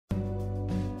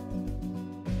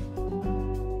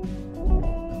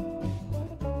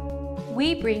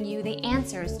we bring you the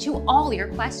answers to all your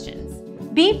questions.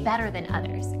 Be better than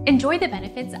others. Enjoy the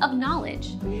benefits of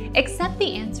knowledge. Accept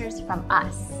the answers from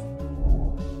us.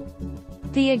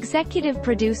 The executive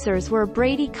producers were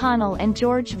Brady Connell and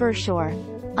George Verschoor.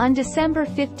 On December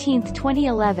 15,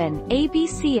 2011,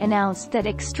 ABC announced that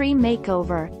Extreme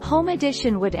Makeover, Home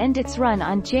Edition would end its run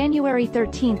on January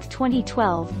 13,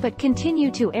 2012, but continue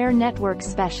to air network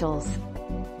specials.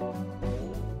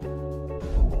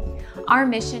 Our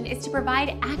mission is to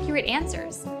provide accurate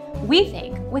answers. We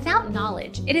think without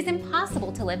knowledge, it is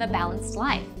impossible to live a balanced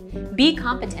life. Be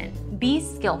competent, be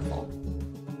skillful.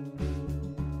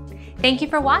 Thank you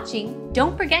for watching.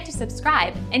 Don't forget to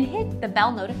subscribe and hit the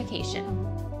bell notification.